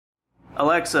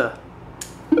Alexa,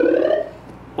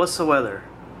 what's the weather?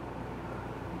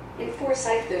 In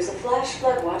Forsyth, there's a flash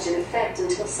flood watch in effect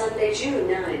until Sunday, June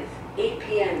 9th, 8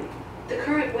 p.m. The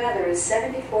current weather is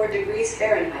 74 degrees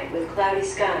Fahrenheit with cloudy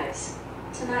skies.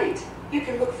 Tonight, you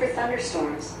can look for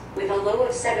thunderstorms with a low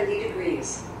of 70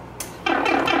 degrees.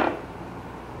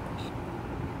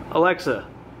 Alexa,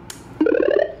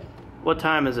 what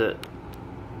time is it?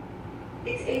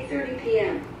 It's 8:30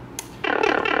 p.m.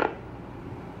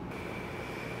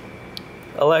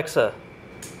 Alexa,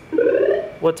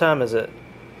 what time is it?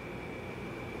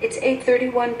 It's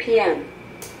 8:31 p.m.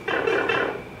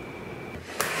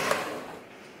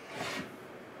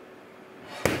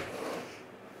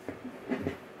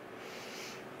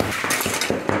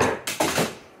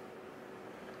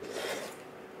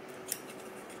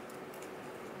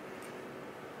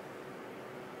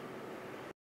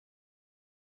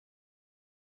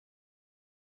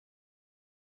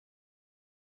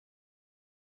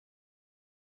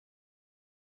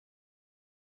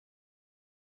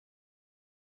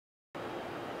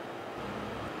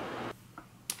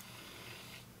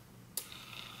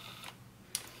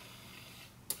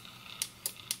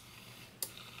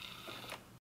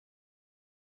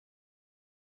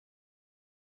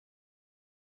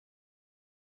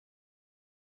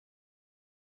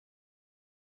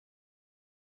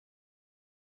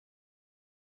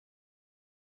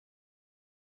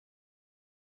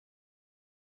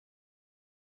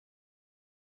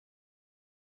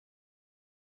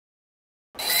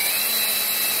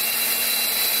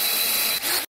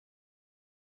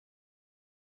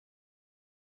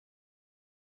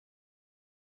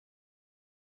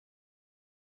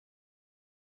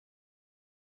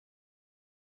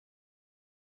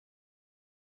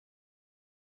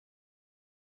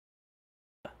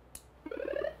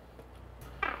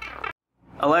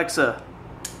 Alexa,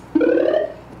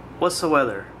 what's the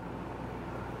weather?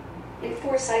 In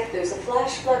Forsyth, there's a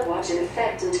flash flood watch in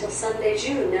effect until Sunday,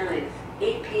 June 9th,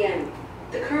 8 p.m.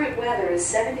 The current weather is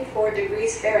 74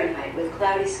 degrees Fahrenheit with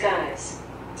cloudy skies.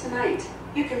 Tonight,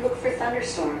 you can look for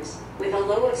thunderstorms with a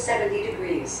low of 70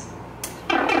 degrees.